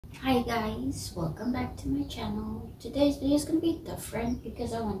Hi guys, welcome back to my channel. Today's video is going to be different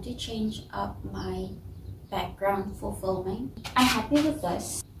because I want to change up my background for filming. I'm happy with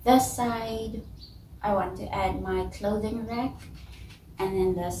this. This side I want to add my clothing rack, and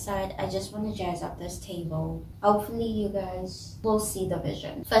then this side I just want to jazz up this table. Hopefully you guys will see the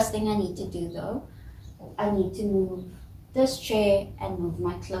vision. First thing I need to do though, I need to move this chair and move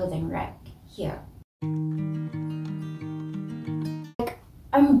my clothing rack here.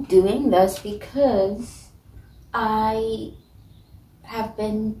 I'm doing this because I have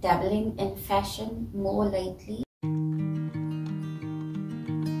been dabbling in fashion more lately.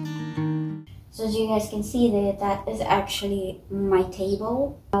 So as you guys can see there, that is actually my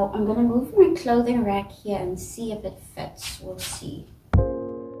table. Now I'm gonna move my clothing rack here and see if it fits. We'll see.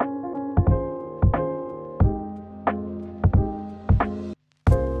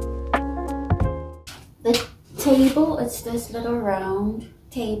 The table is this little round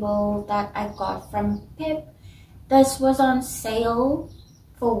table that I got from Pip. This was on sale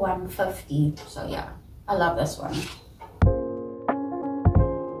for $150. So yeah, I love this one.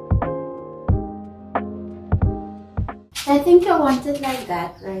 I think I want it like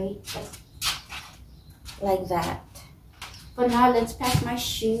that, right? Like that. But now let's pack my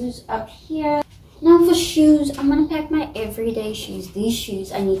shoes up here. Now for shoes, I'm gonna pack my everyday shoes. These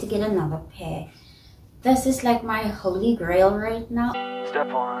shoes, I need to get another pair. This is like my holy grail right now. Step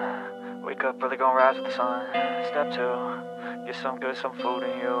 1, wake up early, gonna rise with the sun. Step 2, get some good, some food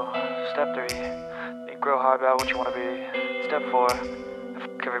in you. Step 3, think real hard about what you wanna be. Step 4,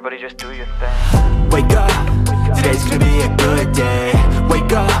 everybody just do your thing. Wake up, today's gonna be a good day.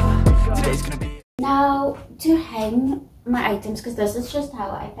 Wake up, today's gonna be. Now to hang my items, because this is just how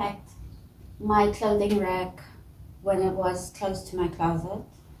I packed my clothing rack when it was close to my closet.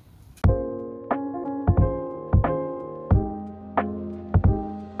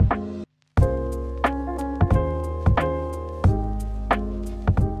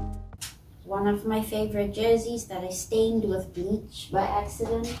 One of my favorite jerseys that I stained with bleach by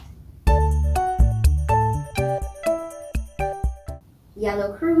accident.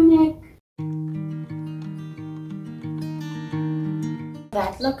 Yellow crew neck.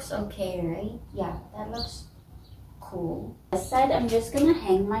 That looks okay, right? Yeah, that looks cool. This side, I'm just gonna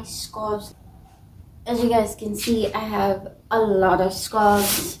hang my scarves. As you guys can see, I have a lot of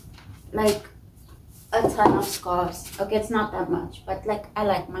scarves, like a ton of scarves. Okay, it's not that much, but like I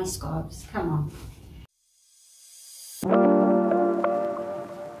like my scarves. Come on.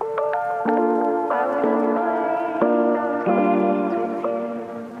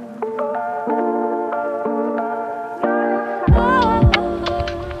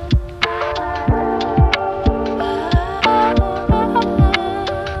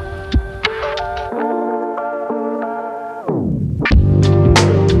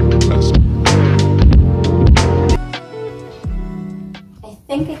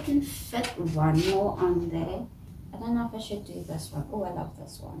 I think I can fit one more on there. I don't know if I should do this one. Oh, I love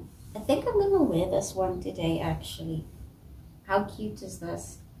this one. I think I'm gonna wear this one today actually. How cute is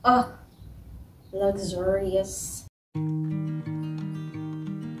this? Oh, luxurious.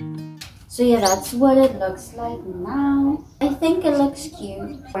 So yeah, that's what it looks like now. I think it looks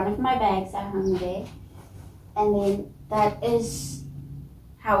cute. One of my bags are hung there. And then that is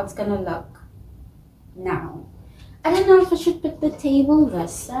how it's gonna look now. I don't know if I should put the table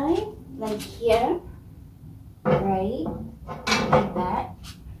this side, like here, right, like that,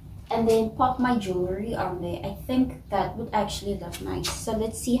 and then pop my jewelry on there. I think that would actually look nice. So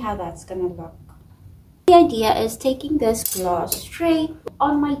let's see how that's gonna look. The idea is taking this glass tray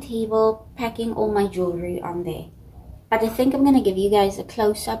on my table, packing all my jewelry on there. But I think I'm gonna give you guys a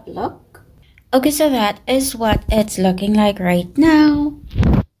close-up look. Okay, so that is what it's looking like right now.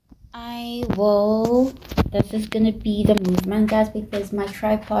 This is gonna be the movement, guys, because my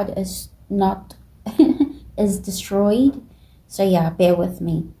tripod is not is destroyed. So yeah, bear with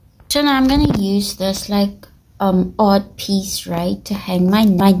me. So now I'm gonna use this like odd piece, right, to hang my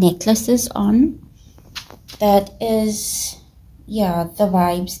necklaces on. That is, yeah, the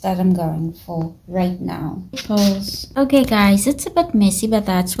vibes that I'm going for right now. Okay guys, it's a bit messy, but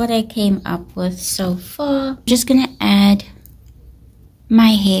that's what I came up with so far. I'm just gonna add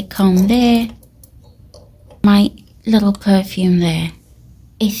my hair comb there, my little perfume there.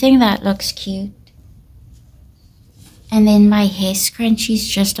 I think that looks cute. And then my hair scrunchies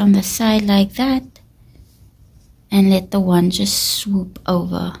just on the side like that. And let the one just swoop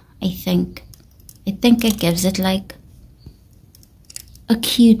over, I think. I think it gives it like a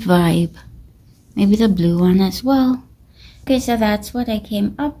cute vibe. Maybe the blue one as well. Okay, so that's what I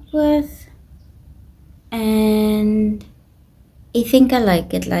came up with. And I think I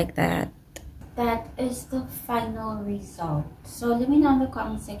like it like that. That is the final result. So let me know in the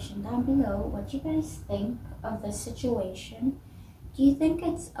comment section down below what you guys think of the situation. Do you think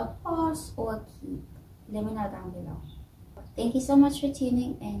it's a pause or a keep? Let me know down below. Thank you so much for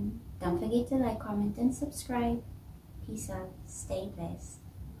tuning in. Don't forget to like, comment, and subscribe. Peace out. Stay blessed.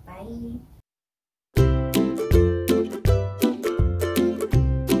 Bye.